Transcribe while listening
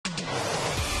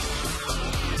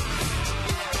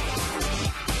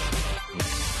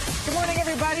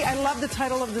Scotty, I love the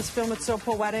title of this film. It's so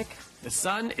poetic. The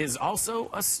Sun is also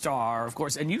a star, of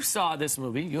course. And you saw this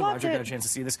movie. You and Roger got a chance to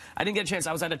see this. I didn't get a chance.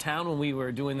 I was out of town when we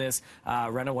were doing this.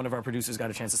 Rena, one of our producers,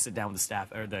 got a chance to sit down with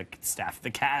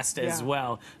the cast as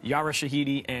well. Yara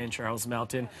Shahidi and Charles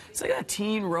Melton. It's like a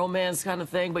teen romance kind of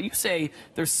thing, but you say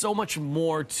there's so much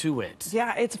more to it.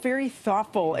 Yeah, it's very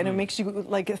thoughtful, and it makes you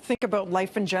like think about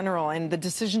life in general and the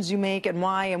decisions you make and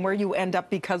why and where you end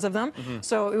up because of them.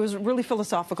 So it was really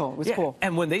philosophical. It was cool.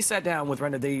 And when they sat down with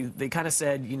Rena, they kind of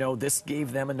said, you know, this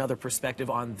gave them another perspective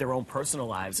on their own personal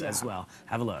lives as well.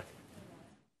 Have a look.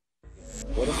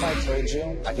 What if I told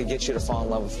you I could get you to fall in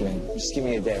love with me? Just give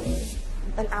me a day.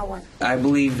 An hour. I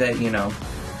believe that, you know,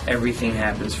 everything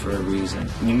happens for a reason.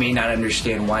 You may not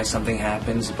understand why something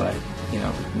happens, but, you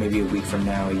know, maybe a week from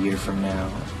now, a year from now,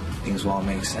 things will all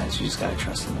make sense. You just gotta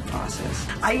trust in the process.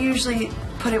 I usually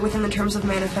put it within the terms of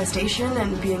manifestation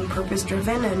and being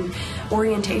purpose-driven, and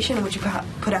orientation. What you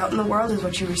put out in the world is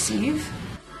what you receive.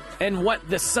 And what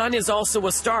The Sun is also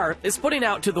a star is putting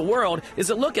out to the world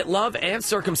is a look at love and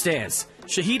circumstance.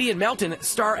 Shahidi and Melton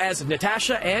star as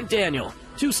Natasha and Daniel,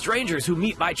 two strangers who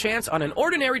meet by chance on an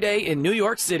ordinary day in New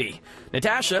York City.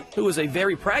 Natasha, who is a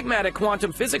very pragmatic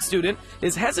quantum physics student,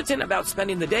 is hesitant about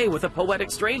spending the day with a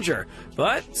poetic stranger,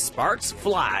 but sparks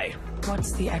fly.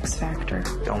 What's the X factor?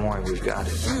 Don't worry, we've got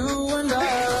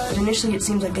it. Initially, it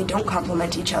seems like they don't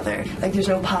complement each other. Like there's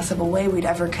no possible way we'd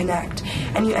ever connect.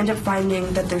 And you end up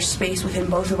finding that there's space within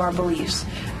both of our beliefs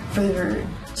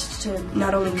to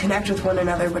not only connect with one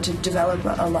another, but to develop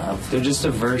a love. They're just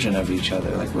a version of each other,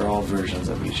 like we're all versions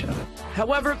of each other.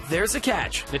 However, there's a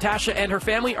catch. Natasha and her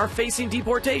family are facing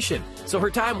deportation, so her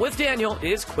time with Daniel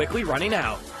is quickly running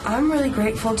out. I'm really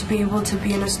grateful to be able to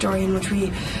be in a story in which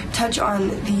we touch on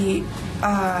the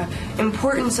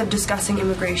importance of discussing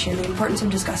immigration, the importance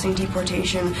of discussing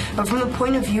deportation, but from the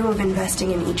point of view of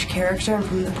investing in each character and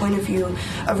from the point of view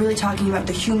of really talking about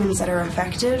the humans that are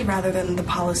affected rather than the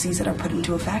policies that are put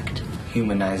into effect.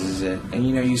 Humanizes it. And,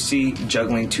 you know, you see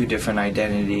juggling two different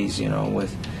identities, you know,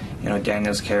 with, you know,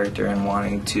 Daniel's character and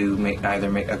wanting to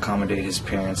accommodate his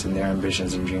parents and their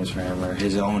ambitions and dreams for him, or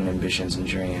his own ambitions and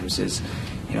dreams is,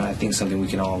 you know, I think something we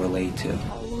can all relate to.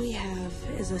 All we have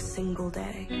is a single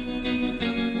day.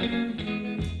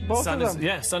 Both of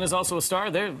them. Sun is also a star.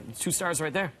 There, two stars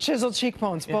right there. Chiseled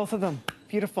cheekbones, both of them.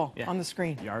 Beautiful on the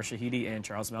screen. Yara Shahidi and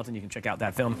Charles Melton. You can check out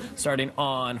that film starting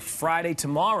on Friday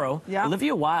tomorrow.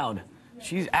 Olivia Wilde.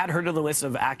 She's add her to the list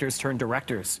of actors turned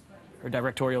directors. Her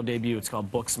directorial debut. It's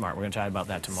called Booksmart. We're going to chat about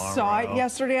that tomorrow. Saw it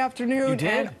yesterday afternoon. You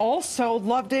did? And also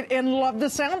loved it and loved the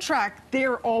soundtrack.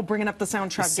 They're all bringing up the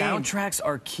soundtrack game. Soundtracks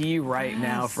are key right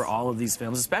now for all of these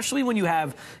films, especially when you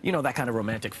have, you know, that kind of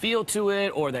romantic feel to it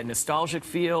or that nostalgic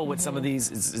feel with some of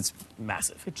these. It's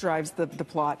massive. It drives the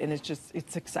plot, and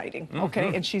it's exciting.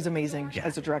 Okay, and she's amazing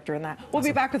as a director in that. We'll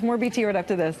be back with more BT right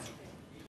after this.